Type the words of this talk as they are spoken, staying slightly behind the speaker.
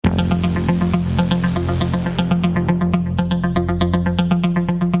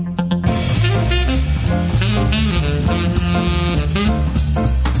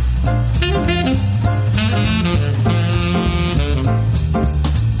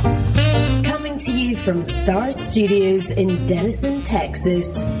from Star Studios in Denison,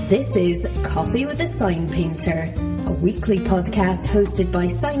 Texas, this is Coffee with a Sign Painter, a weekly podcast hosted by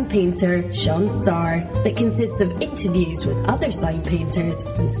sign painter Sean Starr that consists of interviews with other sign painters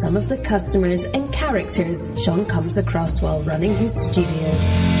and some of the customers and characters Sean comes across while running his studio.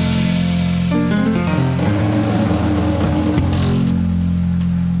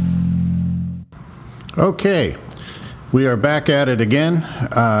 Okay, we are back at it again.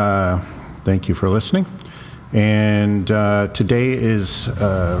 Thank you for listening. And today is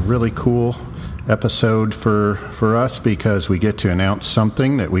a really cool episode for us because we get to announce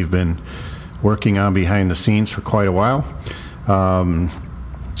something that we've been working on behind the scenes for quite a while.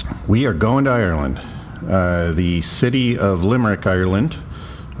 We are going to Ireland. The city of Limerick, Ireland,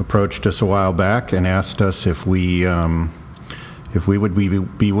 approached us a while back and asked us if we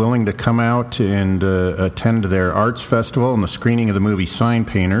would be willing to come out and attend their arts festival and the screening of the movie Sign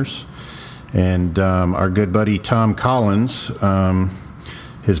Painters. And our good buddy Tom Collins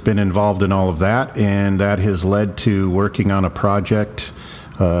has been involved in all of that, and that has led to working on a project,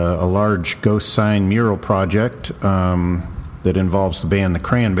 a large ghost sign mural project that involves the band The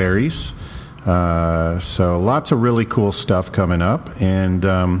Cranberries. So lots of really cool stuff coming up. And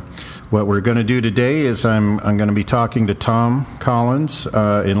what we're going to do today is I'm going to be talking to Tom Collins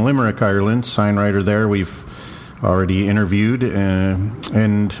in Limerick, Ireland, sign writer there. We've already interviewed,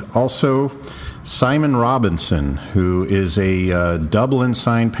 and also Simon Robinson, who is a Dublin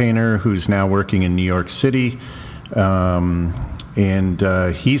sign painter who's now working in New York City, and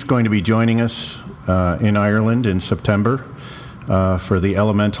he's going to be joining us in Ireland in September for the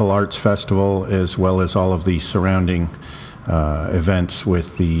Elemental Arts Festival, as well as all of the surrounding events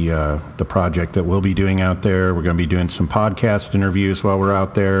with the project that we'll be doing out there. We're going to be doing some podcast interviews while we're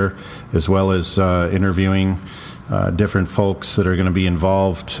out there, as well as interviewing different folks that are going to be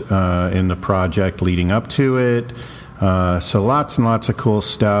involved in the project leading up to it. So lots and lots of cool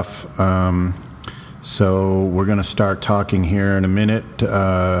stuff. So we're going to start talking here in a minute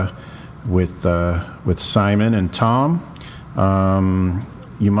with Simon and Tom.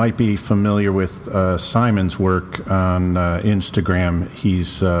 You might be familiar with Simon's work on Instagram.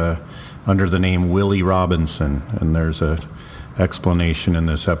 He's under the name Willie Robinson, and there's a explanation in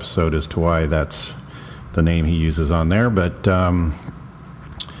this episode as to why that's the name he uses on there. But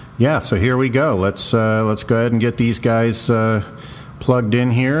yeah, so here we go. Let's go ahead and get these guys plugged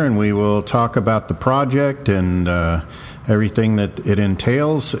in here, and we will talk about the project and everything that it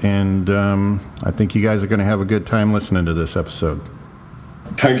entails. And I think you guys are going to have a good time listening to this episode.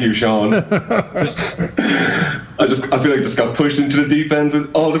 Thank you, Sean. I feel like I just got pushed into the deep end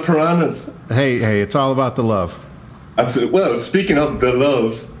with all the piranhas. Hey, it's all about the love. Absolutely. Well, speaking of the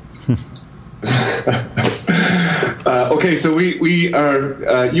love, okay, so we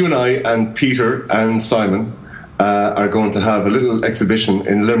are, you and I and Peter and Simon are going to have a little exhibition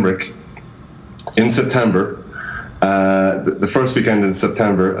in Limerick in September, the first weekend in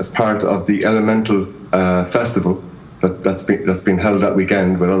September, as part of the Elemental Festival that's been held that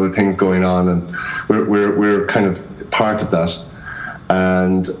weekend, with other things going on, and we're kind of part of that.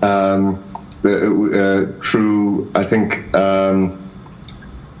 And through, I think,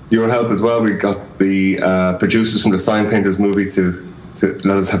 your help as well, we got the producers from the Sign Painters movie to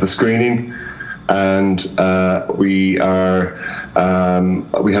let us have a screening, and we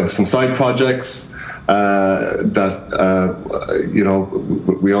have some side projects that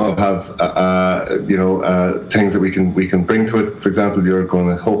we all have things that we can bring to it. For example, you're going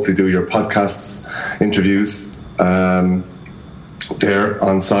to hopefully do your podcasts, interviews there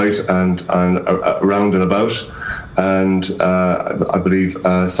on site and around and about. And I believe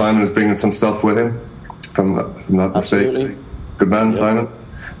Simon is bringing some stuff with him, from not mistaken. Good man, yeah. Simon.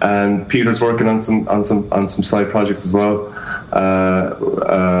 And Peter's working on some side projects as well.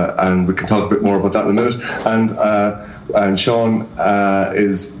 And we can talk a bit more about that in a minute. And Sean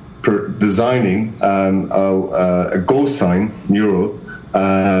is designing a ghost sign mural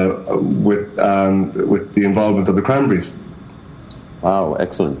with the involvement of the Cranberries. Wow,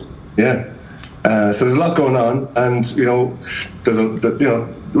 excellent. Yeah. So there's a lot going on, and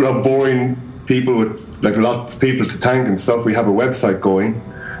we're not boring people with like lots of people to thank and stuff. We have a website going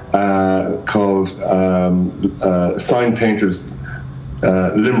called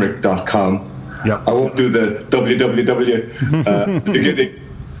signpainterslimerick.com. Yep. I won't do the www beginning,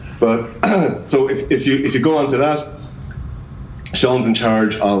 but so if you go onto that, Sean's in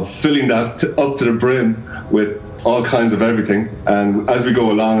charge of filling that up to the brim with all kinds of everything. And as we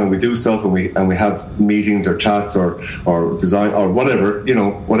go along and we do stuff and we have meetings or chats or design or whatever,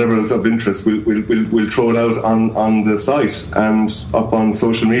 whatever is of interest, we'll throw it out on the site and up on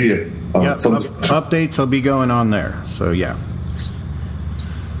social media. Updates will be going on there. So yeah.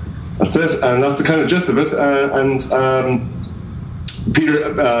 That's it, and that's the kind of gist of it. And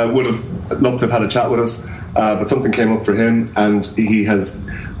Peter would have loved to have had a chat with us, but something came up for him, and he has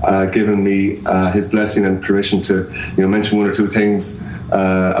given me his blessing and permission to, mention one or two things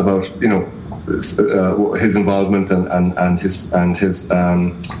about, his involvement and his his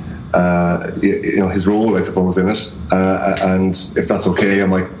role, I suppose, in it. And if that's okay, I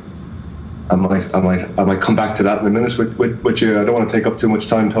might come back to that in a minute with you. I don't want to take up too much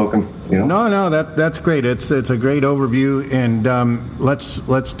time talking. No, that's great. It's a great overview, and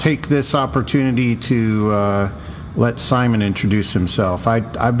let's take this opportunity to let Simon introduce himself.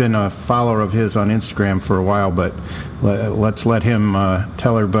 I've been a follower of his on Instagram for a while, but let's let him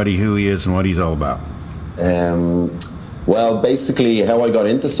tell everybody who he is and what he's all about. Well, basically, how I got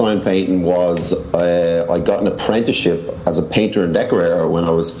into sign painting was I got an apprenticeship as a painter and decorator when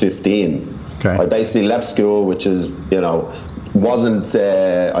I was 15. Okay. I basically left school, which is, wasn't,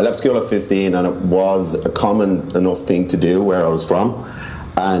 I left school at 15, and it was a common enough thing to do where I was from.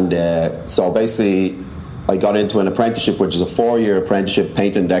 And so basically, I got into an apprenticeship, which is a 4-year apprenticeship,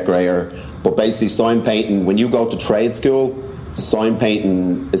 painter and decorator. But basically, sign painting, when you go to trade school, sign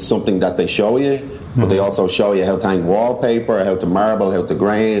painting is something that they show you, but they also show you how to hang wallpaper, how to marble, how to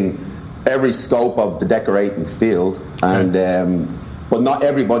grain, every scope of the decorating field. And but not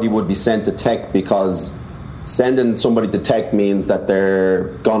everybody would be sent to tech, because sending somebody to tech means that they're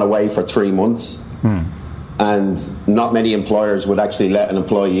gone away for 3 months. And not many employers would actually let an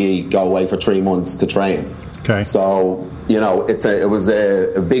employee go away for 3 months to train. Okay. So, it was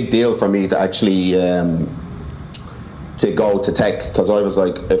a big deal for me to actually to go to tech, because I was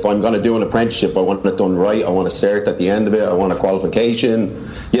like, if I'm going to do an apprenticeship, I want it done right. I want a cert at the end of it. I want a qualification,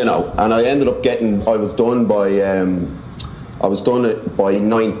 and I ended up I was done by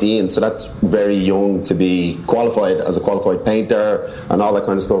 19, so that's very young to be qualified as a qualified painter and all that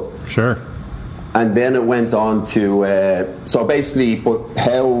kind of stuff. Sure. And then it went on to so basically, but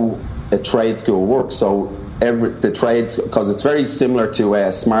how a trade school works. So the trades, because it's very similar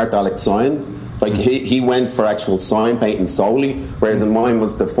to Smart Alex Sign. Like he went for actual sign painting solely, whereas in mine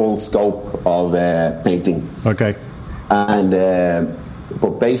was the full scope of painting. Okay. And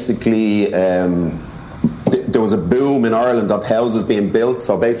but basically, there was a boom in Ireland of houses being built.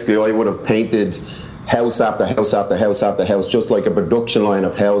 So basically, I would have painted house after house after house after house, just like a production line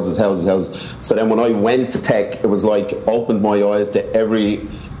of houses. So then when I went to tech, it was like opened my eyes to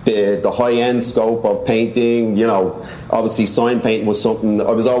the high-end scope of painting. Obviously sign painting was something,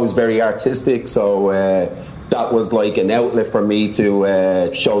 I was always very artistic, so that was like an outlet for me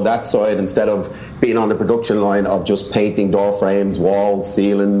to show that side, instead of being on the production line of just painting door frames, walls,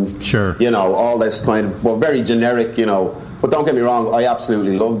 ceilings. Sure. All this kind of, very generic, But don't get me wrong, I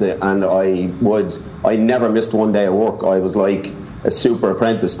absolutely loved it, and I never missed one day of work. I was like a super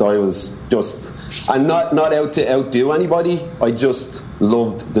apprentice. I was just, and not out to outdo anybody. I just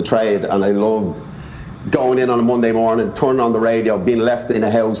loved the trade, and I loved going in on a Monday morning, turning on the radio, being left in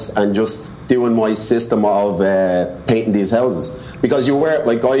a house, and just doing my system of painting these houses. Because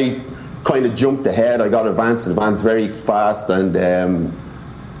I kind of jumped ahead. I got advanced very fast, and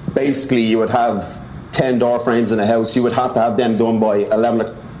basically you would have 10 door frames in a house. You would have to have them done by 11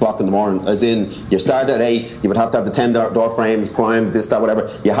 o'clock in the morning, as in you start at 8, you would have to have the 10 door frames primed, this, that, whatever.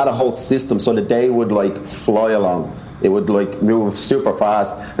 You had a whole system, so the day would fly along. It would move super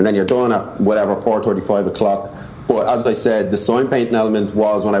fast, and then you're done at 4:30, 5 o'clock. But as I said, the sign painting element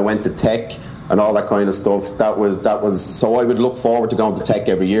was when I went to tech and all that kind of stuff. That was so I would look forward to going to tech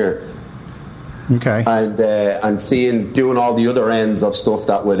every year. Okay. And doing all the other ends of stuff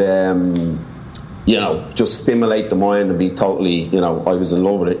that would just stimulate the mind and be totally, I was in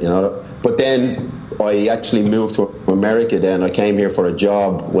love with it, But then I actually moved to America then. I came here for a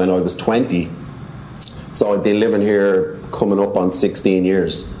job when I was 20. So I've been living here coming up on 16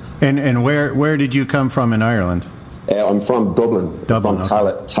 years. And where did you come from in Ireland? I'm from Dublin. Dublin,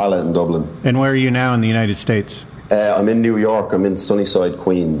 from Tallaght in Dublin. And where are you now in the United States? I'm in New York. I'm in Sunnyside,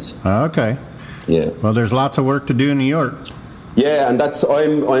 Queens. Okay. Yeah. Well, there's lots of work to do in New York. Yeah, and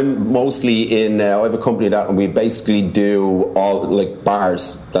I'm mostly in. I have a company and we basically do all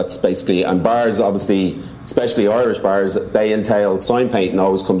bars. That's basically, and bars obviously, especially Irish bars, they entail sign painting.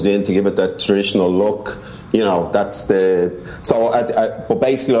 Always comes in to give it that traditional look. That's the. So, but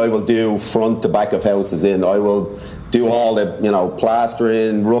basically, I will do front to back of houses. I will do all the, you know,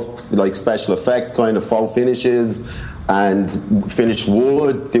 plastering, rough, like special effect kind of faux finishes, and finish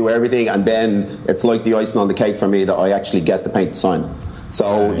wood, do everything, and then it's like the icing on the cake for me that I actually get the paint to sign.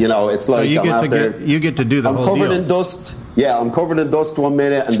 So, you know, it's like you get to do the whole deal. I'm covered in dust. Yeah, I'm covered in dust 1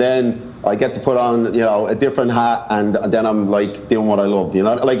 minute, and then I get to put on, you know, a different hat, and then I'm like doing what I love. You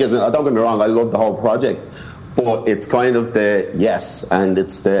know, like, don't get me wrong, I love the whole project, but it's kind of and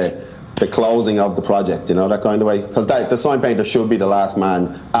it's the closing of the project. You know, that kind of way, because the sign painter should be the last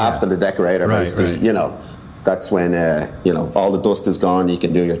man after the decorator, basically. Right. You know. That's when, you know, all the dust is gone, you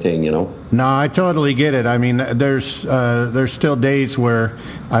can do your thing, you know. No, I totally get it. I mean, there's still days where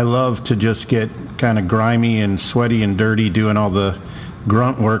I love to just get kind of grimy and sweaty and dirty doing all the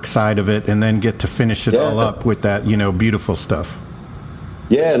grunt work side of it, and then get to finish it all up with that, you know, beautiful stuff.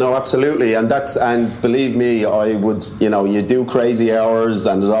 Yeah, no, absolutely. And believe me, I would, you know, you do crazy hours,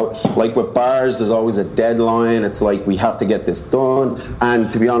 and like with bars, there's always a deadline. It's like, we have to get this done. And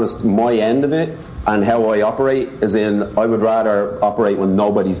to be honest, my end of it, and how I operate is I would rather operate when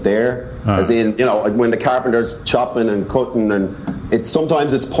nobody's there. As in, you know, when the carpenter's chopping and cutting, and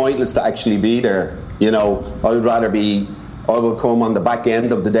sometimes it's pointless to actually be there. You know, I will come on the back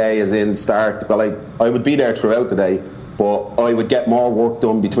end of the day, as in but I would be there throughout the day, but I would get more work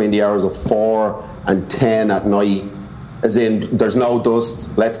done between the hours of 4 and 10 at night. As in, there's no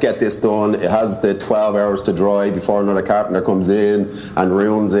dust, let's get this done. It has the 12 hours to dry before another carpenter comes in and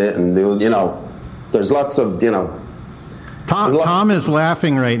ruins it, and, you know, there's lots of, you know. Tom is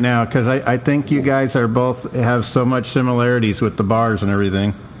laughing right now because I think you guys have so much similarities with the bars and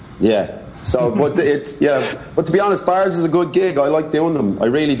everything. Yeah. So, but but to be honest, bars is a good gig. I like doing them. I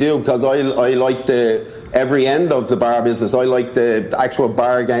really do, because I like every end of the bar business. I like the actual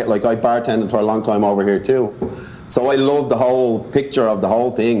bar game. Like, I bartended for a long time over here too. So I love the whole picture of the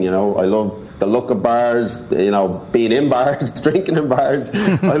whole thing, you know. I love the look of bars, you know, being in bars, drinking in bars.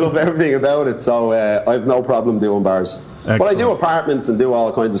 I love everything about it. So I have no problem doing bars. Excellent. But I do apartments and do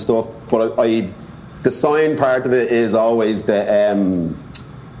all kinds of stuff. But the sign part of it is always the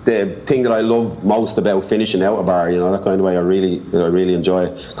thing that I love most about finishing out a bar. You know, that kind of way I really enjoy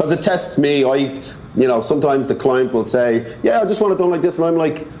it, because it tests me. You know, sometimes the client will say, yeah, I just want it done like this. And I'm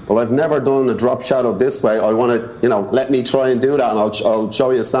like, well, I've never done a drop shadow this way. I want to, you know, let me try and do that, and I'll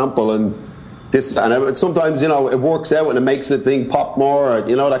show you a sample. And sometimes, you know, it works out and it makes the thing pop more, or,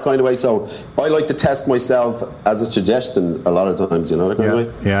 you know, that kind of way. So I like to test myself as a suggestion a lot of times, you know, that kind of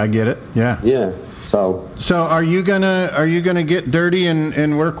way. Yeah, I get it. Yeah. Yeah. So are you gonna get dirty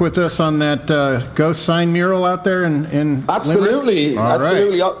and work with us on that ghost sign mural out there in Absolutely,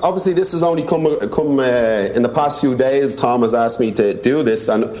 absolutely. Right. Obviously, this has only come in the past few days. Tom has asked me to do this,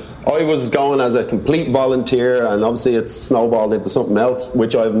 and I was going as a complete volunteer, and obviously it's snowballed into something else,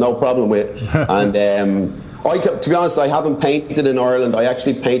 which I have no problem with. And to be honest, I haven't painted in Ireland. I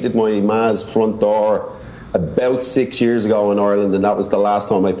actually painted my Ma's front door about 6 years ago in Ireland, and that was the last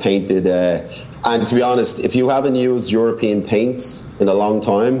time I painted. And to be honest, if you haven't used European paints in a long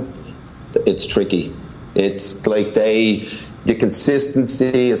time, it's tricky. It's like the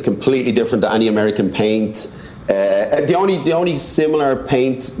consistency is completely different to any American paint. The only similar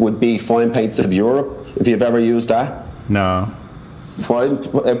paint would be Fine Paints of Europe, if you've ever used that. No.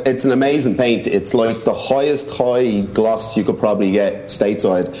 It's an amazing paint. It's like the highest high gloss you could probably get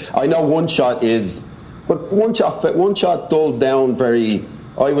stateside. I know one shot dulls down very,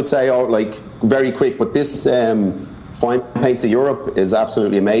 I would say, very quick, but this Fine Paints of Europe is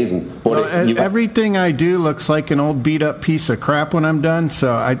absolutely amazing. But everything I do looks like an old beat up piece of crap when I'm done,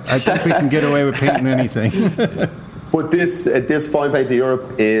 so I think we can get away with painting anything. But this Fine Paints of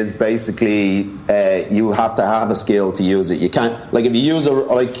Europe is basically you have to have a skill to use it. You can't, like, if you use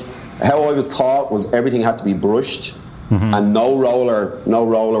how I was taught was everything had to be brushed, and no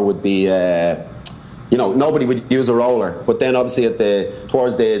roller would be. You know, nobody would use a roller. But then obviously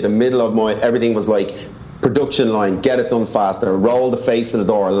towards the middle of everything was like production line, get it done faster, roll the face of the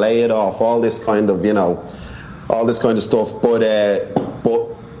door, lay it off, all this kind of stuff. But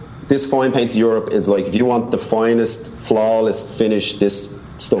this Fine Paints Europe is like, if you want the finest, flawless finish, this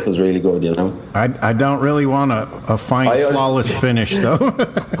stuff is really good, you know. I don't really want a fine, flawless finish, though.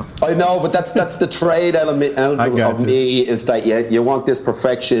 I know, but that's the trade element of me, is that you want this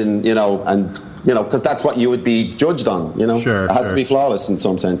perfection, you know, and you know, because that's what you would be judged on, you know. Sure, it has to be flawless in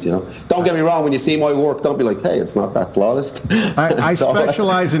some sense, you know. Don't get me wrong, when you see my work, don't be like, hey, it's not that flawless. I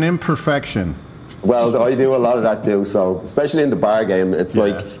specialize in imperfection. Well, I do a lot of that too, so especially in the bar game, it's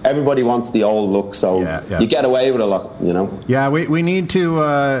like everybody wants the old look, so you get away with a lot, you know. Yeah, we need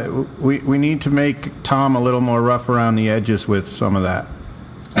to we need to make Tom a little more rough around the edges with some of that.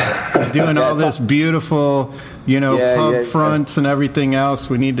 He's doing all this beautiful pub fronts and everything else.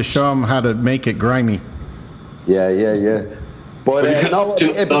 We need to show them how to make it grimy. Yeah. But no,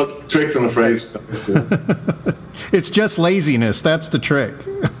 tricks, I'm afraid. It's just laziness. That's the trick.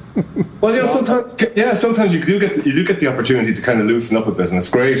 Well, sometimes you do get the opportunity to kind of loosen up a bit, and it's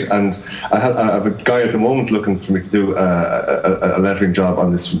great. And I have a guy at the moment looking for me to do a lettering job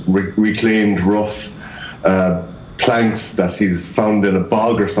on this reclaimed rough planks that he's found in a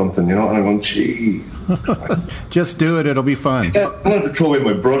bog or something, and I'm going, geez. Just do it; it'll be fun. Yeah, I'm going to have to throw away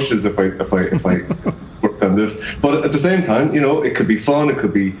my brushes if I work on this. But at the same time, it could be fun. It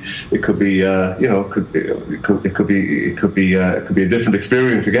could be a different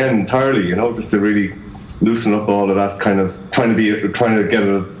experience again entirely. Just to really loosen up all of that kind of trying to get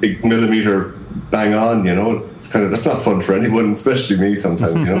a big millimeter bang on. It's kind of, that's not fun for anyone, especially me.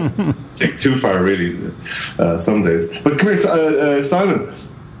 Sometimes, take too far really. Some days. But come here, Simon.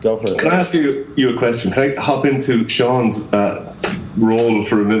 Go for it. Can I ask you a question? Can I hop into Sean's role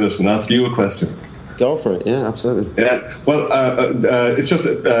for a minute and ask you a question? Go for it. Yeah, absolutely. Yeah. Well, it's just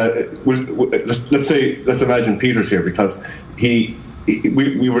let's imagine Peter's here because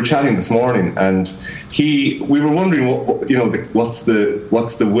we were chatting this morning and we were wondering what's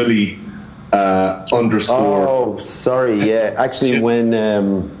the Willie underscore. Oh, sorry. Yeah, actually, when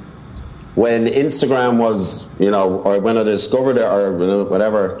Instagram was, or when I discovered it or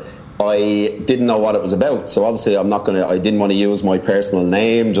whatever, I didn't know what it was about. So obviously, I didn't want to use my personal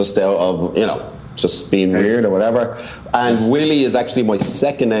name just out of just being weird or whatever. And Willie is actually my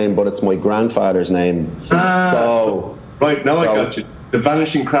second name, but it's my grandfather's name. Right, now I got you. The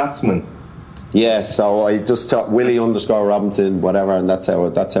Vanishing Craftsman. Yeah, so I just thought Willie _Robinson, whatever, and that's how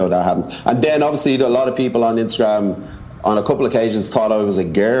that happened. And then obviously a lot of people on Instagram on a couple of occasions thought I was a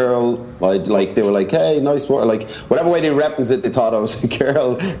girl. They were like, hey, nice word. Like, whatever way they reference it, they thought I was a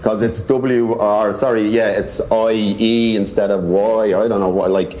girl because it's it's I-E instead of Y. I don't know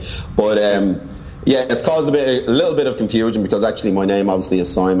what, but it's caused a little bit of confusion because actually my name obviously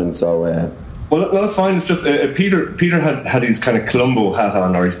is Simon, so... Well, that's fine. It's just Peter had his kind of Columbo hat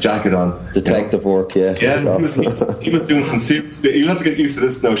on or his jacket on. Detective work, yeah. Yeah, he was doing some serious... You'll have to get used to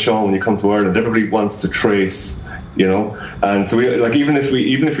this now, Sean, when you come to Ireland. Everybody wants to trace... and so we even if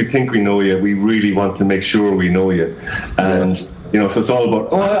we think we know you, we really want to make sure we know you, and so it's all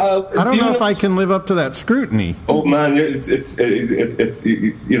about. I don't know if I can live up to that scrutiny. Oh man, you're going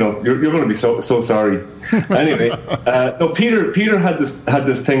to be so sorry. Anyway, no, Peter had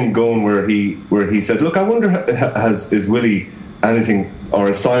this thing going where he said, look, I wonder is Willie anything or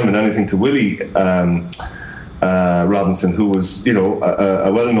is Simon anything to Willie Robinson, who was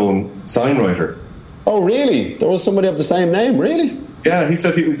a well-known signwriter. Oh, really? There was somebody of the same name, really? Yeah, he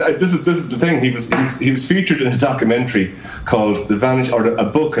said he was. This is the thing. He was featured in a documentary called a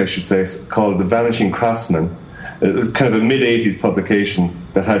book, I should say, called The Vanishing Craftsman. It was kind of a mid-'80s publication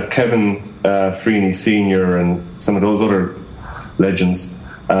that had Kevin Freeney Sr. and some of those other legends.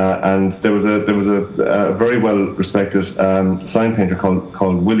 And there was a very well-respected sign painter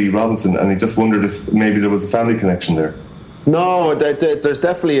called Willie Robinson, and he just wondered if maybe there was a family connection there. No, there's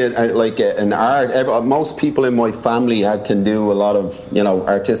definitely an art. Most people in my family can do a lot of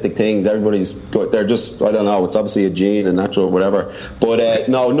artistic things. Everybody's good. They're just, I don't know. It's obviously a gene and natural, whatever. But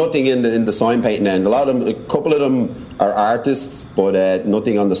no, nothing in the sign painting end. A couple of them are artists, but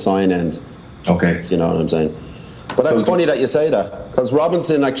nothing on the sign end. Okay, if you know what I'm saying. But that's funny that you say that, because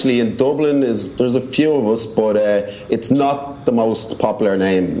Robinson actually in Dublin there's a few of us, but it's not the most popular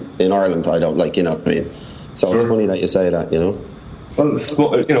name in Ireland. I don't what I mean. So It's funny that you say that, Well,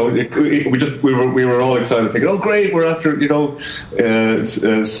 we were all excited, thinking, "Oh, great, we're after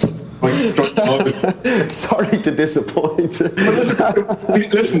Sorry to disappoint.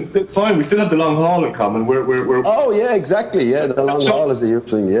 Listen, it's fine. We still have the long haul in common. We're Oh yeah, exactly. Yeah, the long haul is a huge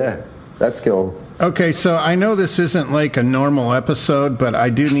thing. Yeah, that's cool. Okay, so I know this isn't like a normal episode, but I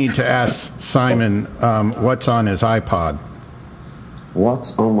do need to ask Simon what's on his iPod.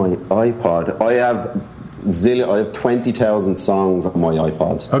 What's on my iPod? I have 20,000 songs on my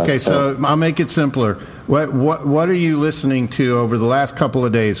iPod. Okay, so I'll make it simpler. What are you listening to over the last couple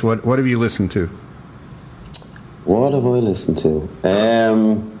of days? What have you listened to? What have I listened to?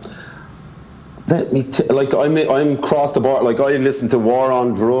 I'm cross the board. Like, I listen to War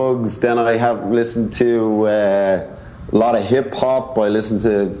on Drugs. Then I have listened to a lot of hip hop. I listen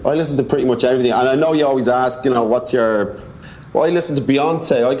to pretty much everything. And I know you always ask, what's your... Well, I listen to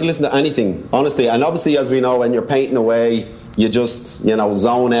Beyonce. I can listen to anything, honestly. And obviously, as we know, when you're painting away, you just,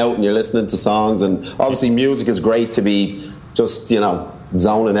 zone out and you're listening to songs. And obviously, music is great to be just,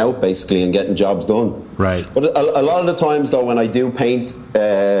 zoning out, basically, and getting jobs done. Right. But a lot of the times, though, when I do paint,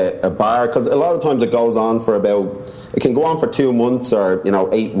 a bar, because a lot of times it goes on for it can go on for 2 months or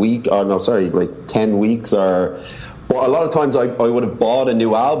 8 weeks, or no, sorry, like 10 weeks, but a lot of times I would have bought a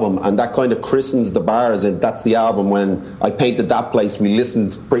new album, and that kind of christens the bars, and that's the album when I painted that place. We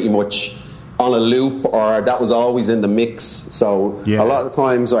listened pretty much on a loop, or that was always in the mix. So a lot of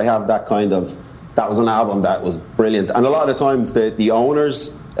times I have that was an album that was brilliant. And a lot of times the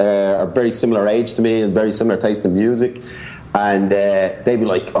owners are very similar age to me and very similar taste in music. And they'd be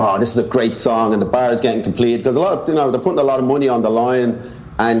like, oh, this is a great song, and the bar is getting completed. Because a lot of, they're putting a lot of money on the line.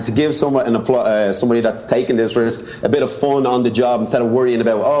 And to give somebody that's taking this risk a bit of fun on the job instead of worrying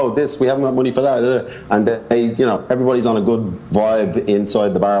about, we haven't got money for that. And they, everybody's on a good vibe inside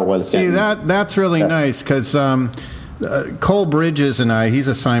the bar while it's getting... That's really nice, because Cole Bridges and he's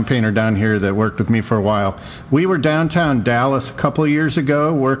a sign painter down here that worked with me for a while. We were downtown Dallas a couple of years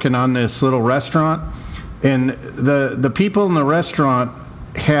ago working on this little restaurant, and the people in the restaurant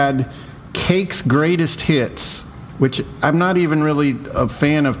had Cake's greatest hits, which I'm not even really a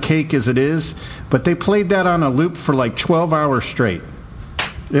fan of Cake as it is, but they played that on a loop for like 12 hours straight.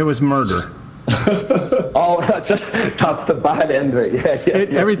 It was murder. That's the bad end of it.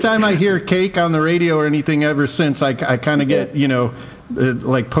 Yeah. Every time I hear Cake on the radio or anything ever since, I kind of get,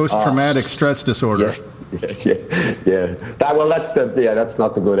 like post-traumatic stress disorder. Yeah. That's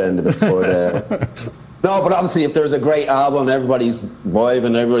not the good end of it. But, no, but obviously, if there's a great album, everybody's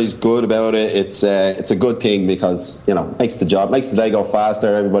vibing, everybody's good about it. It's a good thing, because makes the day go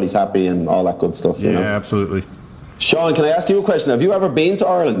faster. Everybody's happy and all that good stuff. Yeah, absolutely. Sean, can I ask you a question? Have you ever been to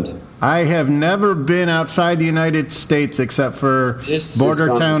Ireland? I have never been outside the United States except for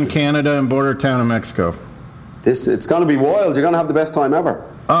Bordertown, Canada, and Bordertown, Mexico. It's going to be wild. You're going to have the best time ever.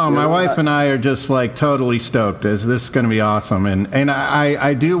 Oh, my wife and I are just like totally stoked. This is going to be awesome. And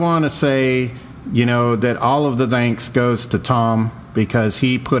I do want to say, that all of the thanks goes to Tom, because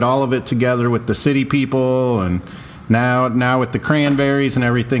he put all of it together with the city people, and now with the Cranberries and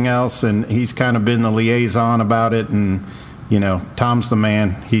everything else, and he's kind of been the liaison about it, and Tom's the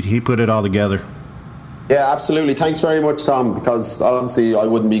man. He put it all together. Yeah, absolutely. Thanks very much, Tom, because obviously I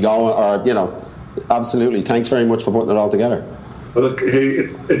wouldn't be going, or absolutely. Thanks very much for putting it all together. Well, look, hey,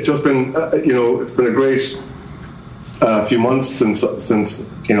 it's just been it's been a great few months since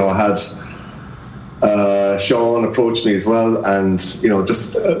I had Sean approached me as well, and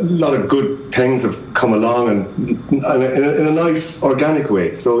just a lot of good things have come along, and in a nice organic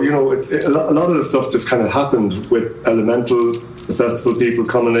way. So a lot of the stuff just kind of happened with Elemental, the festival people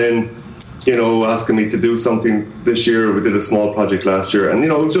coming in, asking me to do something this year. We did a small project last year, and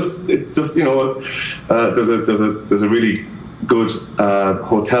there's a really good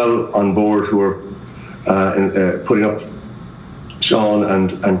hotel on board who are putting up. Sean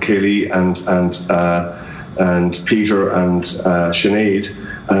and Kaylee and Peter and Sinead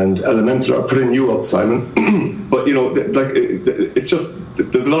and Elemental are putting you up, Simon. But it's just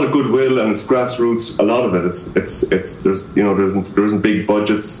there's a lot of goodwill, and it's grassroots. A lot of it, there isn't big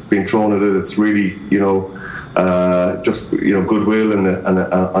budgets being thrown at it. It's really goodwill and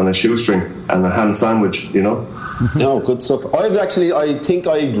on a shoestring and a ham sandwich. No, good stuff. I think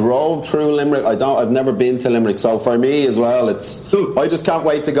I drove through Limerick. I've never been to Limerick, so for me as well, I just can't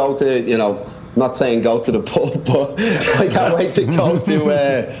wait to go to, not saying go to the pub, but I can't wait to go to,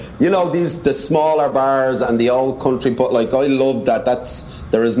 the smaller bars and the old country, but I love that.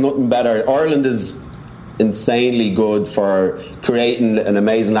 There is nothing better. Ireland is insanely good for creating an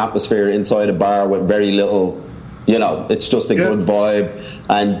amazing atmosphere inside a bar with very little, it's just a good vibe,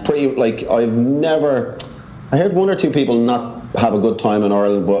 and I heard one or two people not have a good time in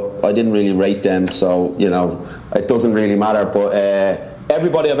Ireland, but I didn't really rate them, so it doesn't really matter. But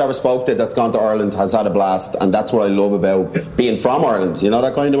everybody I've ever spoke to that's gone to Ireland has had a blast, and that's what I love about being from Ireland,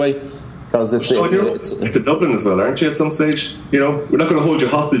 that kind of way. Because it's to Dublin as well, aren't you, at some stage? We're not going to hold you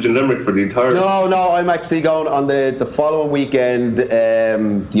hostage in Limerick for the entire... No, I'm actually going on the following weekend.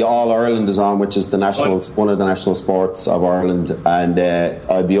 The All-Ireland is on, which is one of the national sports of Ireland, and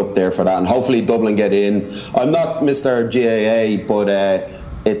I'll be up there for that, and hopefully Dublin get in. I'm not Mr. GAA, but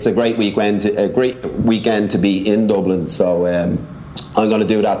it's a great weekend to be in Dublin, so I'm going to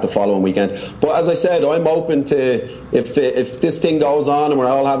do that the following weekend. But as I said, I'm open to... If this thing goes on and we're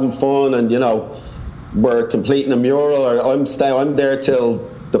all having fun and we're completing a mural, or I'm there till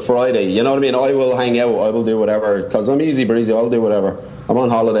the Friday, you know what I mean? I will hang out, I will do whatever, because I'm easy breezy, I'll do whatever. I'm on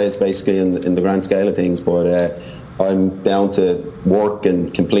holidays basically in the grand scale of things, but I'm down to work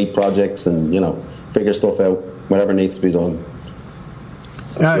and complete projects and figure stuff out, whatever needs to be done.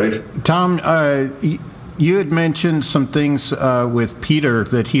 That's great. Tom, you had mentioned some things with Peter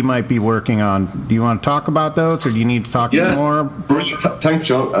that he might be working on. Do you want to talk about those, or do you need to talk more? Brilliant. Thanks,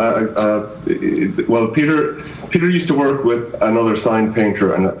 John. Well, Peter used to work with another sign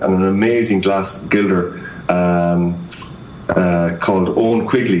painter and an amazing glass gilder called Owen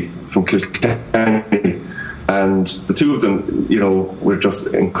Quigley from Kilkenny. And the two of them, were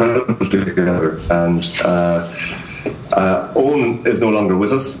just incredible together. And Owen is no longer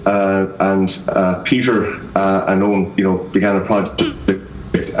with us, and Peter and Owen, began a project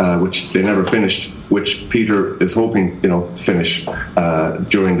which they never finished, which Peter is hoping, to finish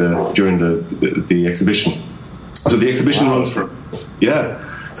during the exhibition. So the exhibition runs for,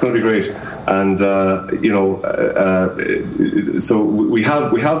 it's going to be great. And so we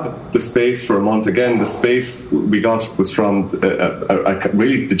have the space for a month. Again, the space we got was from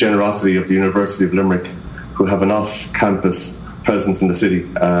really the generosity of the University of Limerick, who have an off-campus presence in the city,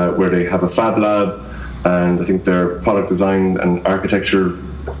 where they have a fab lab, and I think their product design and architecture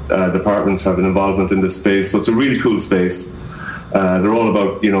departments have an involvement in this space. So it's a really cool space. They're all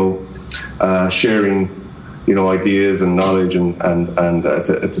about sharing ideas and knowledge, and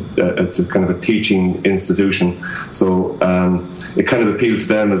it's a kind of a teaching institution. So it kind of appealed to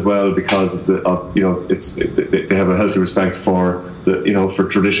them as well, because they have a healthy respect for for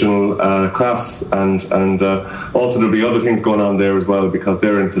traditional crafts, and also there'll be other things going on there as well, because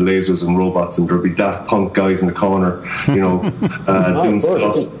they're into lasers and robots, and there'll be Daft Punk guys in the corner, doing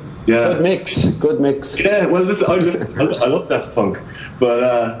stuff. Yeah. Good mix. Yeah, well, I love Daft Punk, but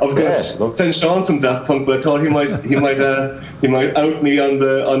I was going to send Sean some Daft Punk, but I thought he might out me on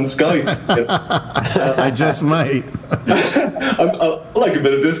Skype. I just might. I like a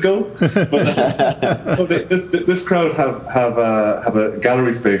bit of disco, but this crowd have a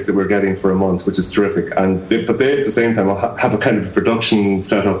gallery space that we're getting for a month, which is terrific, but they at the same time have a kind of production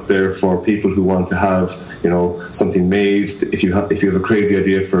set up there for people who want to have something made. If you have a crazy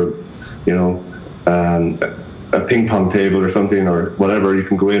idea for a ping pong table or something or whatever, you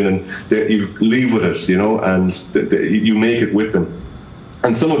can go in and you leave with it, and you make it with them.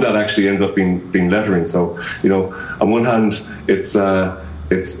 And some of that actually ends up being lettering. So, on one hand, it's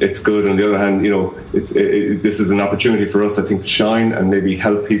good. On the other hand, this is an opportunity for us, I think, to shine and maybe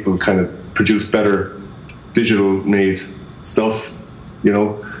help people kind of produce better digital made stuff,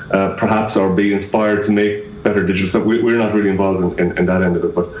 perhaps, or be inspired to make better digital stuff. We're not really involved in that end of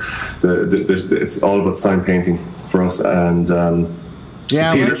it, but it's all about sign painting for us. And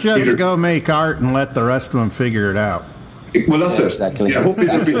let's just go make art and let the rest of them figure it out. Well, that's it. Exactly. Yeah, hopefully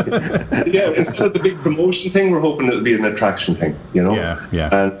instead of the big promotion thing, we're hoping it'll be an attraction thing. Yeah.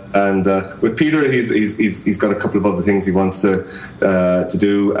 And with Peter, he's got a couple of other things he wants to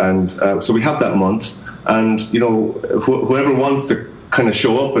do, and so we have that month. And whoever wants to kind of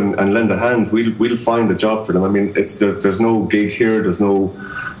show up and lend a hand, we'll find a job for them. I mean, there's no gig here, there's no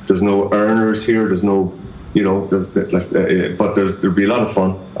earners here, there's no but there'll be a lot of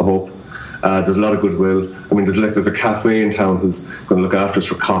fun, I hope. There's a lot of goodwill. I mean, there's a cafe in town who's going to look after us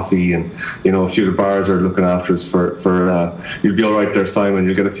for coffee, and a few of the bars are looking after us for you'll be all right there, Simon.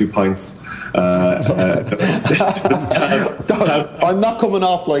 You'll get a few pints. I'm not coming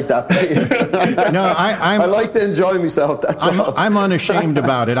off like that, please. No, I like to enjoy myself. I'm unashamed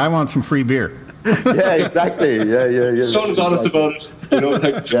about it. I want some free beer. Yeah, exactly. Yeah. Sean is honest about it. Thank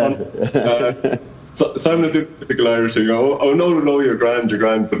you, Sean. Simon is doing the typical Irish thing. Oh no, you're grand,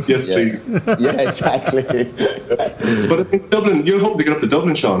 but yes, please. Yeah, exactly. But in Dublin, you're hoping to get up to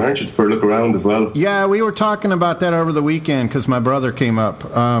Dublin, Sean, aren't you, for a look around as well? Yeah, we were talking about that over the weekend because my brother came up.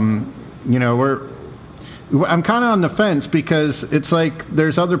 I'm kind of on the fence because it's like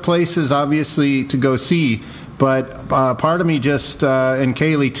there's other places obviously to go see, but part of me just and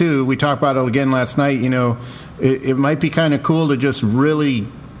Kaylee too. We talked about it again last night. It might be kind of cool to just really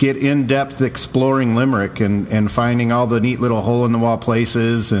get in-depth exploring Limerick and finding all the neat little hole-in-the-wall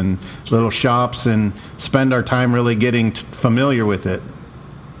places and little shops and spend our time really getting familiar with it.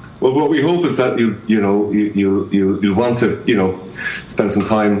 Well, what we hope is that you want to spend some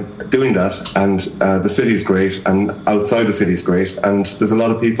time doing that, and the city's great, and outside the city's great, and there's a lot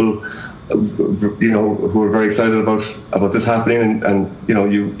of people who are very excited about this happening, and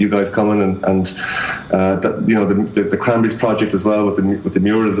you guys coming and the Cranberries project as well with the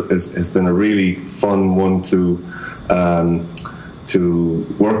mural has been a really fun one to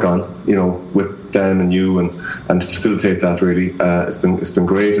work on, with them and you and to facilitate that really. It's been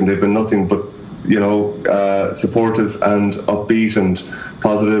great, and they've been nothing but supportive and upbeat and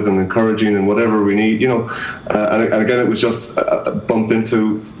positive and encouraging and whatever we need, and again it was just bumped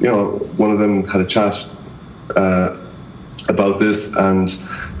into, one of them had a chat about this, and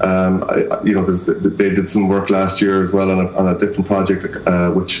they did some work last year as well on a different project,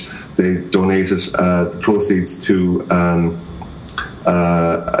 which they donated the proceeds to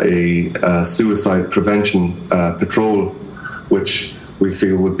a suicide prevention patrol, which we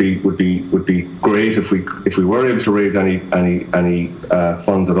feel would be great if we were able to raise any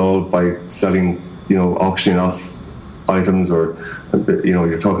funds at all by selling, auctioning off items, or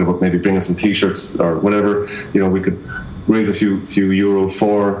you're talking about maybe bringing some T-shirts or whatever. We could raise a few euro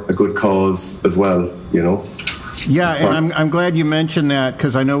for a good cause as well. Yeah, and I'm glad you mentioned that,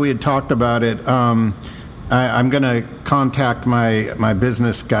 because I know we had talked about it. I'm going to contact my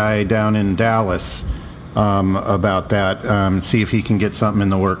business guy down in Dallas about that, see if he can get something in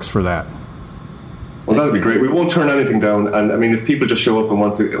the works for that. Well, that'd be great. We won't turn anything down, and I mean, if people just show up and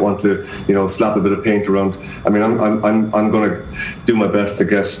want to slap a bit of paint around, I mean, I'm going to do my best to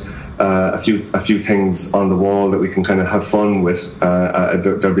get a few things on the wall that we can kind of have fun with.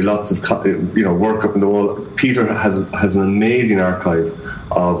 There'll be lots of work up in the wall. Peter has an amazing archive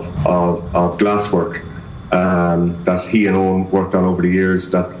of glasswork that he and Owen worked on over the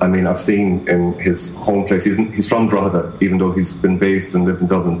years, that I've seen in his home place. He's from Drogheda, even though he's been based and lived in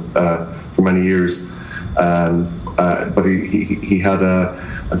Dublin for many years. But he had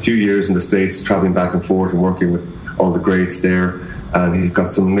a few years in the States, traveling back and forth and working with all the greats there. And he's got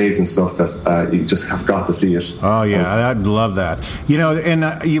some amazing stuff that you just have got to see it. Oh yeah, I'd love that.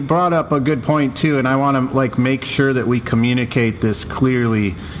 And you brought up a good point too, and I want to make sure that we communicate this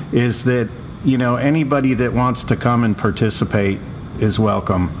clearly. Is that anybody that wants to come and participate is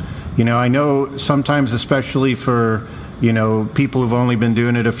welcome. I know sometimes, especially for people who've only been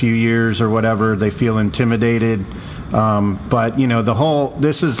doing it a few years or whatever, they feel intimidated. But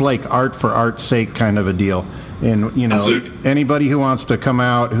this is like art for art's sake kind of a deal. And anybody who wants to come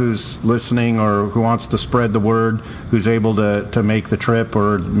out, who's listening, or who wants to spread the word, who's able to make the trip,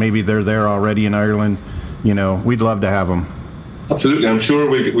 or maybe they're there already in Ireland, we'd love to have them. Absolutely, I'm sure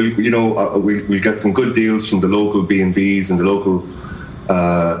we'll get some good deals from the local B&Bs and the local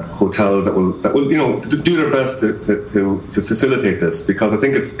hotels that will do their best to facilitate this, because I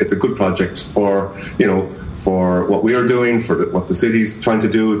think it's a good project for what we are doing, for what the city's trying to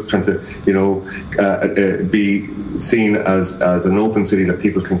do. It's trying to be seen as an open city that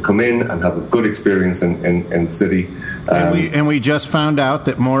people can come in and have a good experience in the city. And we just found out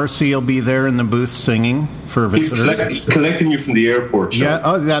that Morrissey will be there in the booth singing for visitors. He's collecting you from the airport, Sean. Yeah.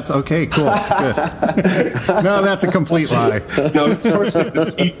 Oh, that's okay. Cool. Good. No, that's a complete lie. No, it's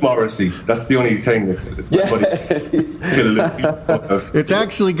Keith Morrissey. That's the only thing. It's funny. It's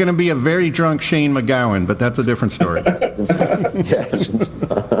actually going to be a very drunk Shane McGowan, but that's a different story.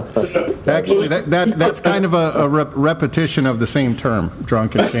 Actually, that's kind of a repetition of the same term,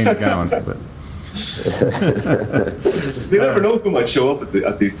 drunk and Shane McGowan. But. You never know who might show up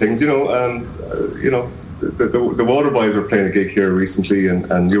at these things. The Water Boys were playing a gig here recently,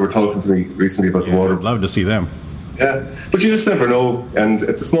 and you were talking to me recently about the Water. I'd love to see them. Yeah, but you just never know, and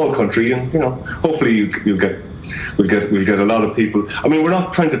it's a small country, and hopefully we'll get a lot of people. I mean, we're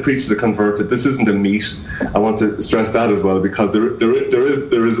not trying to preach to the converted. This isn't a meat. I want to stress that as well, because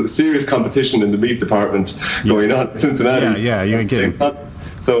there is a serious competition in the meat department going on in Cincinnati. Yeah, you ain't kidding.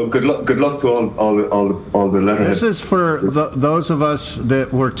 So good luck to all the letterhead. This is for those of us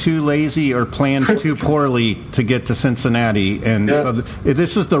that were too lazy or planned too poorly to get to Cincinnati, and so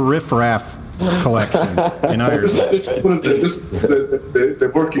this is the Riff Raff collection in Ireland. This is one of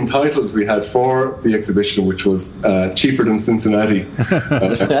the working titles we had for the exhibition, which was cheaper than Cincinnati.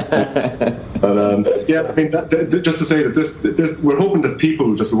 Just to say that this we're hoping that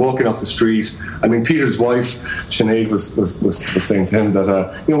people just walking off the street. I mean, Peter's wife Sinead was saying to him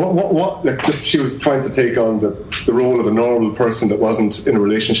that she was trying to take on the role of a normal person that wasn't in a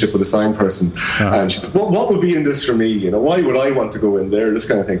relationship with a signed person, and she said, what would be in this for me? Why would I want to go in there? This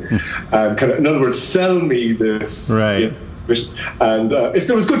kind of thing. In other words, sell me this. Right. And if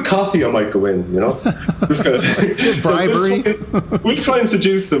there was good coffee, I might go in, this kind of thing. Bribery. So we'll try and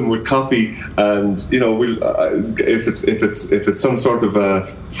seduce them with coffee, and we'll if it's some sort of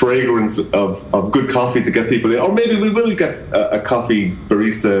fragrance of good coffee to get people in, or maybe we will get a coffee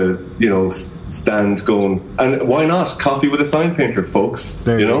barista, stand going. And why not coffee with a sign painter, folks?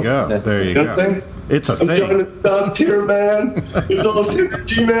 There you go. There you go. What I'm saying? It's a I'm thing. trying to dance here, man. It's all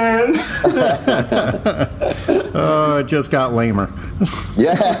synergy, man. Oh, it just got lamer.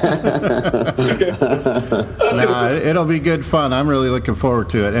 Yeah. It'll be good fun. I'm really looking forward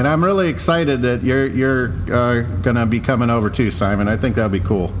to it, and I'm really excited that you're going to be coming over too, Simon. I think that'll be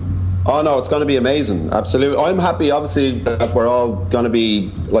cool. Oh no, it's going to be amazing. Absolutely, I'm happy. Obviously, that we're all going to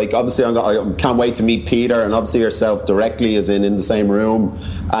be like. Obviously, I can't wait to meet Peter, and obviously yourself directly, as in the same room.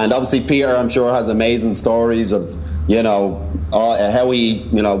 And obviously, Peter, I'm sure, has amazing stories of how he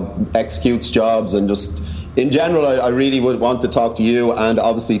executes jobs, and just in general. I really would want to talk to you, and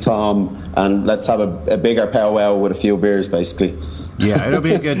obviously Tom, and let's have a bigger powwow with a few beers, basically. Yeah, it'll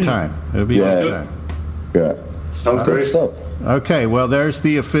be a good time. It'll be a good time. Yeah, sounds great stuff. Okay, well, there's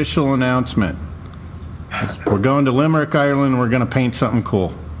the official announcement. We're going to Limerick, Ireland. We're going to paint something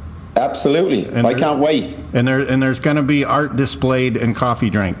cool. Absolutely. I can't wait. And there's going to be art displayed and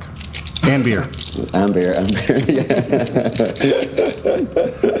coffee drink. And beer. And beer, yeah.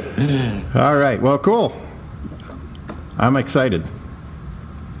 All right, well, cool. I'm excited.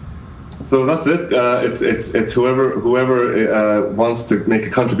 So that's it. It's whoever wants to make a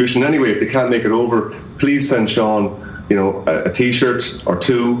contribution. Anyway, if they can't make it over, please send Sean a T-shirt or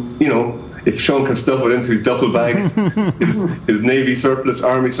two. If Sean can stuff it into his duffel bag, his Navy surplus,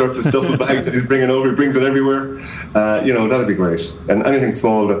 Army surplus duffel bag that he's bringing over, he brings it everywhere. That'd be great. And anything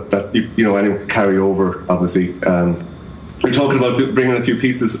small that anyone can carry over. Obviously, we're talking about bringing a few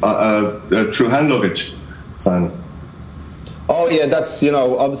pieces through hand luggage, Simon. Oh yeah, that's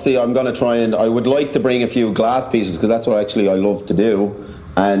obviously I'm going to try, and I would like to bring a few glass pieces because that's what actually I love to do.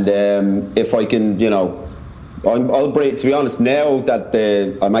 And if I can, I'll bring. To be honest, now that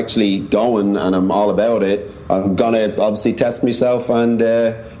I'm actually going and I'm all about it, I'm gonna obviously test myself and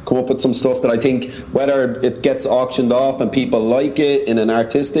come up with some stuff that I think, whether it gets auctioned off and people like it in an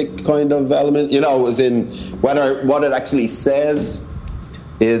artistic kind of element, as in whether what it actually says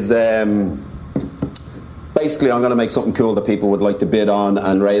is. Basically, I'm going to make something cool that people would like to bid on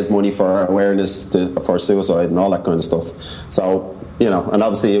and raise money for awareness for suicide and all that kind of stuff. So, and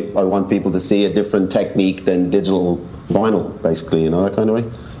obviously I want people to see a different technique than digital vinyl, basically, that kind of way.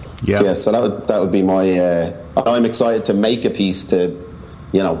 Yeah. So that would be my. I'm excited to make a piece to,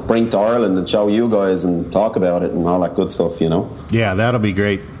 bring to Ireland and show you guys and talk about it and all that good stuff. Yeah, that'll be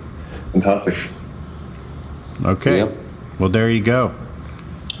great. Fantastic. Okay. Yep. Well, there you go.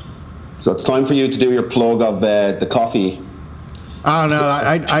 So it's time for you to do your plug of the coffee. Oh, no,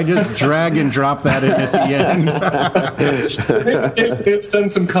 I just drag and drop that in at the end.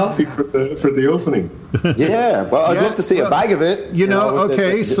 Send some coffee for the opening. Yeah, well, I'd love to see a bag of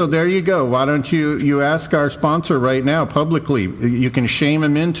it. So there you go. Why don't you ask our sponsor right now publicly? You can shame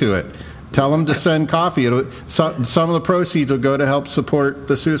him into it. Tell him to send coffee. Some of the proceeds will go to help support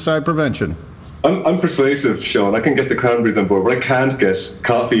the suicide prevention. I'm persuasive, Sean. I can get the cranberries on board, but I can't get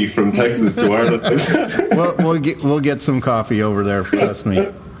coffee from Texas to Ireland. Well, we'll get some coffee over there, trust me.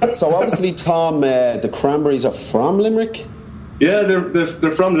 So obviously, Tom, the cranberries are from Limerick? Yeah,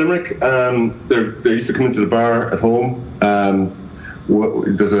 they're from Limerick. They used to come into the bar at home.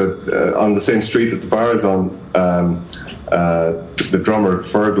 There's on the same street that the bar is on. The drummer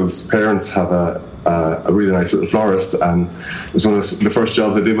Fergal's parents have a really nice little florist, and it was one of the first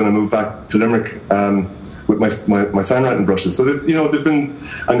jobs I did when I moved back to Limerick with my signwriting brushes. So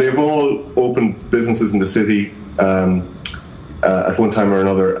they've all opened businesses in the city at one time or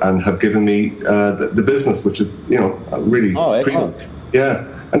another, and have given me the business, which is really excellent. Yeah,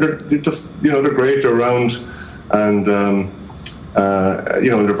 and they're just they're great. They're around, and they're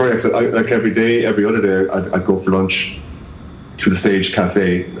very excited. Like every day, every other day, I'd go for lunch to the Sage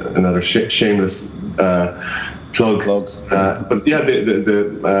Cafe, another shameless plug. But yeah,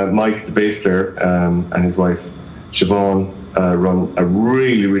 the Mike, the bass player, and his wife Siobhan run a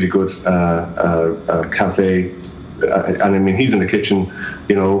really, really good cafe, and I mean he's in the kitchen,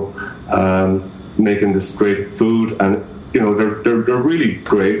 making this great food, and they're really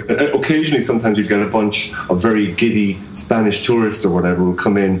great. Occasionally, sometimes you get a bunch of very giddy Spanish tourists or whatever who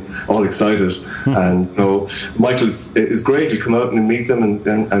come in all excited, and Michael is great. You come out and meet them and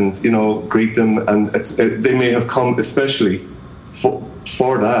greet them, and they may have come especially for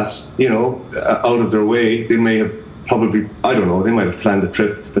that, out of their way. They may have probably, I don't know, they might have planned a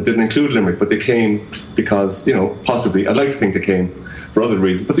trip that didn't include Limerick, but they came because possibly, I'd like to think they came for other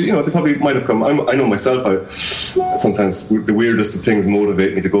reasons, but they probably might have come. I know myself. Sometimes the weirdest of things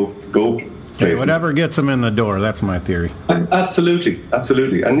motivate me to go places. Whatever gets them in the door. That's my theory. Absolutely,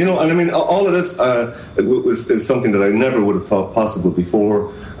 and I mean, all of this is something that I never would have thought possible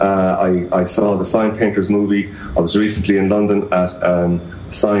before. I saw the Sign Painters movie. I was recently in London at a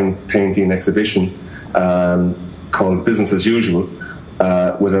sign painting exhibition called Business as Usual,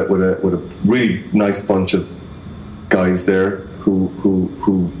 with a really nice bunch of guys there who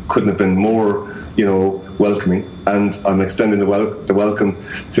couldn't have been more welcoming, and I'm extending the welcome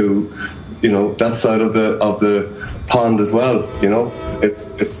to that side of the pond as well.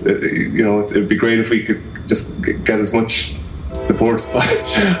 It'd be great if we could just get as much support.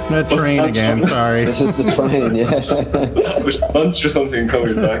 The train again. Sorry. This is the train. Yeah. Lunch or something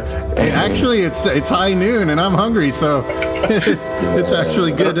coming back. Hey, actually, it's high noon and I'm hungry, so it's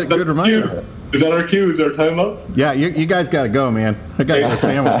actually good reminder. Is that our cue? Is our time up? Yeah, you guys got to go, man. I got to get a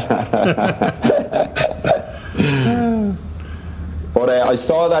sandwich. But I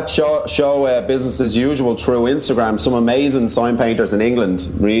saw that show Business as Usual through Instagram. Some amazing sign painters in England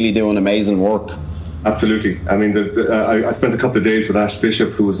really doing amazing work. Absolutely. I mean, I spent a couple of days with Ash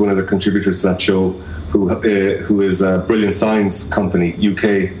Bishop, who was one of the contributors to that show, who is a Brilliant Signs Company,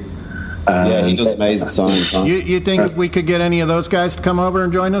 UK. Yeah, he does amazing signs. You think we could get any of those guys to come over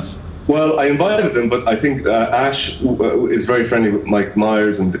and join us? Well, I invited them, but I think Ash is very friendly with Mike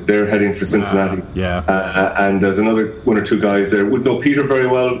Myers, and they're heading for Cincinnati. And there's another one or two guys there. Would know Peter very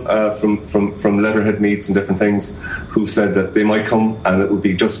well from Letterhead meets and different things, who said that they might come, and it would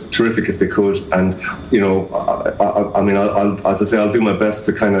be just terrific if they could. And I'll do my best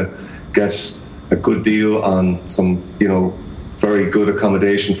to kind of get a good deal on some, very good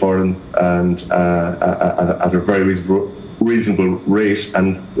accommodation for them, and at a very reasonable rate.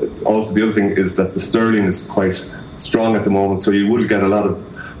 And also the other thing is that the sterling is quite strong at the moment, so you will get a lot of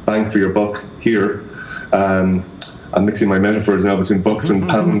bang for your buck here. I'm mixing my metaphors now between bucks and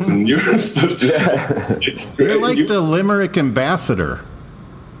pounds and euros, but you're like the Limerick ambassador.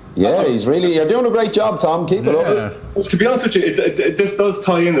 Yeah, you're doing a great job, Tom. Keep it up. To be honest with you, it just does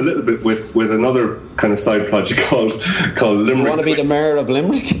tie in a little bit with another kind of side project called Limerick. You want to be the mayor of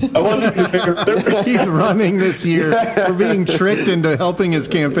Limerick? I want to be the mayor of Limerick. He's running this year. We're being tricked into helping his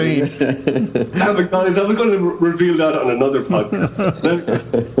campaign. I was going to reveal that on another podcast.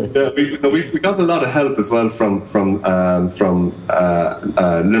 We got a lot of help as well from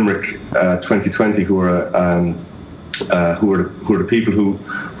Limerick 2020, who are the people who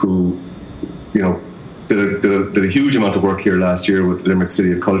did a huge amount of work here last year with Limerick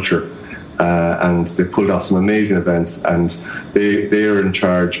City of Culture, and they pulled off some amazing events, and they are in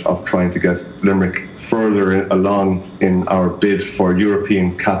charge of trying to get Limerick further along in our bid for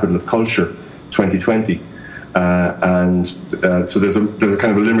European Capital of Culture 2020, so there's a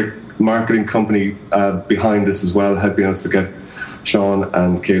kind of a Limerick marketing company behind this as well, helping us to get Sean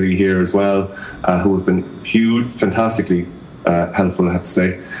and Kaylee here as well, who have been fantastically helpful, I have to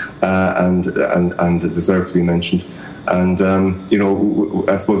say, and deserve to be mentioned. And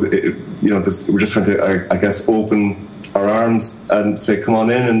I suppose we're just trying to, I guess, open our arms and say, come on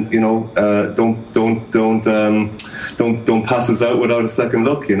in, and don't pass us out without a second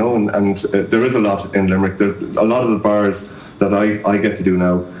look, And there is a lot in Limerick. There's a lot of the bars that I get to do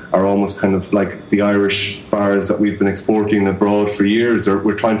now are almost kind of like the Irish bars that we've been exporting abroad for years.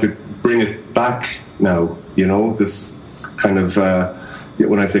 We're trying to bring it back now, this kind of,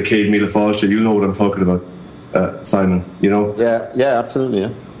 when I say Céad Míle Fáilte, you know what I'm talking about, Simon, Yeah, absolutely,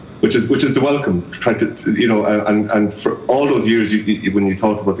 yeah. Which is the welcome, trying to, and for all those years, when you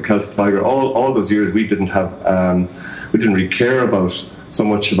talked about the Celtic Tiger, all those years we didn't really care about so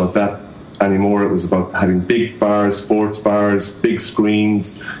much about that anymore. It was about having big bars, sports bars, big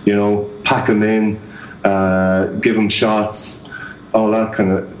screens, pack them in, give them shots, all that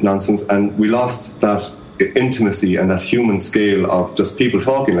kind of nonsense. And we lost that intimacy and that human scale of just people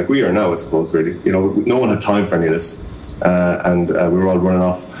talking like we are now, I suppose, really. No one had time for any of this. And we were all running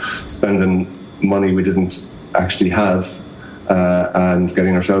off spending money we didn't actually have, and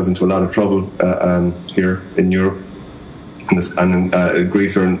getting ourselves into a lot of trouble here in Europe. And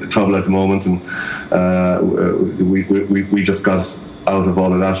Greece are in trouble at the moment, and we just got out of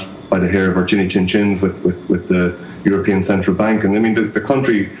all of that by the hair of our chinny chin chins with the European Central Bank. And I mean, the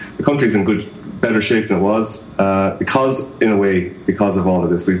country's in better shape than it was because of all of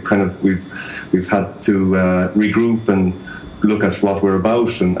this. We've had to regroup and look at what we're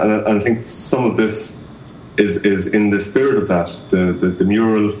about, and I think some of this is in the spirit of that. The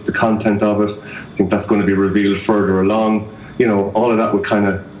mural, the content of it, I think that's going to be revealed further along. All of that would kind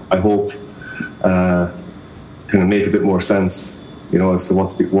of, I hope, kind of make a bit more sense, as to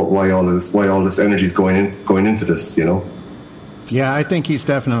why all this energy is going into this, Yeah, I think he's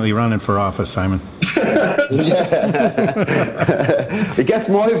definitely running for office, Simon. He gets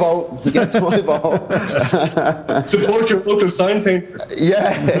my vote. Support your local sign painter.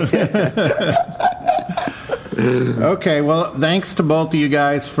 Yeah. Okay, well, thanks to both of you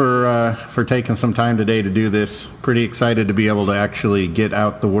guys for taking some time today to do this. Pretty excited to be able to actually get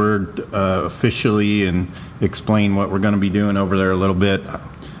out the word officially and explain what we're going to be doing over there a little bit.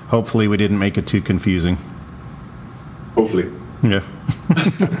 Hopefully we didn't make it too confusing. Hopefully. Yeah.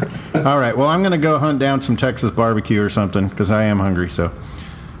 All right. Well, I'm going to go hunt down some Texas barbecue or something because I am hungry. So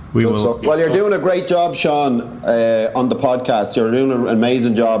we Good will. stuff. Well, you're doing a great job, Sean, on the podcast. You're doing an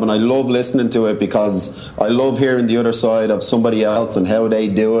amazing job, and I love listening to it because I love hearing the other side of somebody else and how they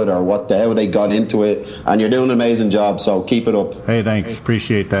do it or how they got into it. And you're doing an amazing job, so keep it up. Hey, thanks.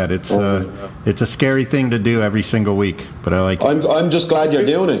 Appreciate that. It's a scary thing to do every single week, but I like it. I'm just glad you're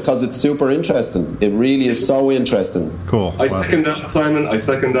doing it because it's super interesting. It really is so interesting. Cool. I second that, Simon. I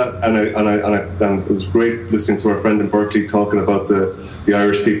second that, and it was great listening to our friend in Berkeley talking about the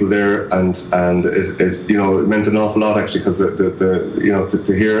Irish people there, and it you know, it meant an awful lot actually because the you know,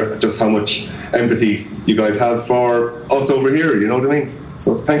 to hear just how much empathy you guys have for us over here. You know what I mean?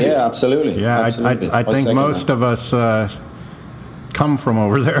 So thank you. Yeah, absolutely. Yeah, absolutely. I think most of us come from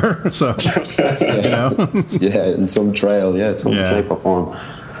over there, so you know. Yeah, in some trail, some shape or form.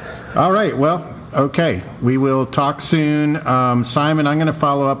 All right, well, okay, we will talk soon. Simon, I'm going to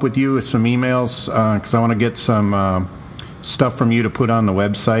follow up with you with some emails because I want to get some stuff from you to put on the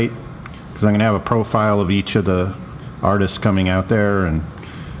website because I'm going to have a profile of each of the artists coming out there, and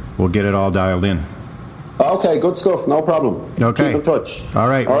we'll get it all dialed in. Okay, good stuff. No problem. Okay. Keep in touch. All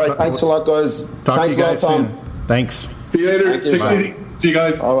right. Thanks a lot, guys. Talk Thanks to you a lot, guys Tom. soon. Thanks. See you later. Thank you. Take it easy. See you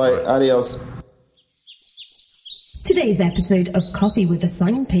guys. All right. Adios. Today's episode of Coffee with a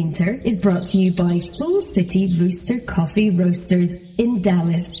Sign Painter is brought to you by Full City Rooster Coffee Roasters in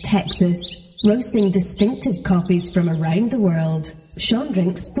Dallas, Texas, roasting distinctive coffees from around the world. Sean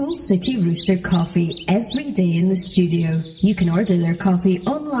drinks Full City Rooster coffee every day in the studio. You can order their coffee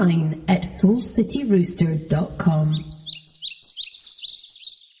online at fullcityrooster.com.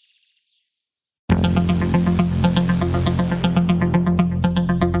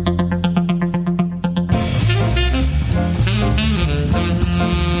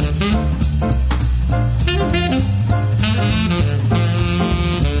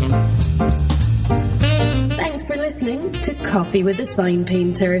 Thanks for listening to Coffee with a Sign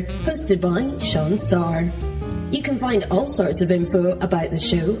Painter, hosted by Sean Starr. You can find all sorts of info about the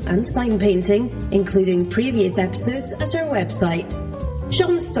show and sign painting, including previous episodes, at our website,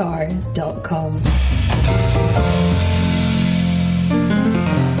 seanstarr.com.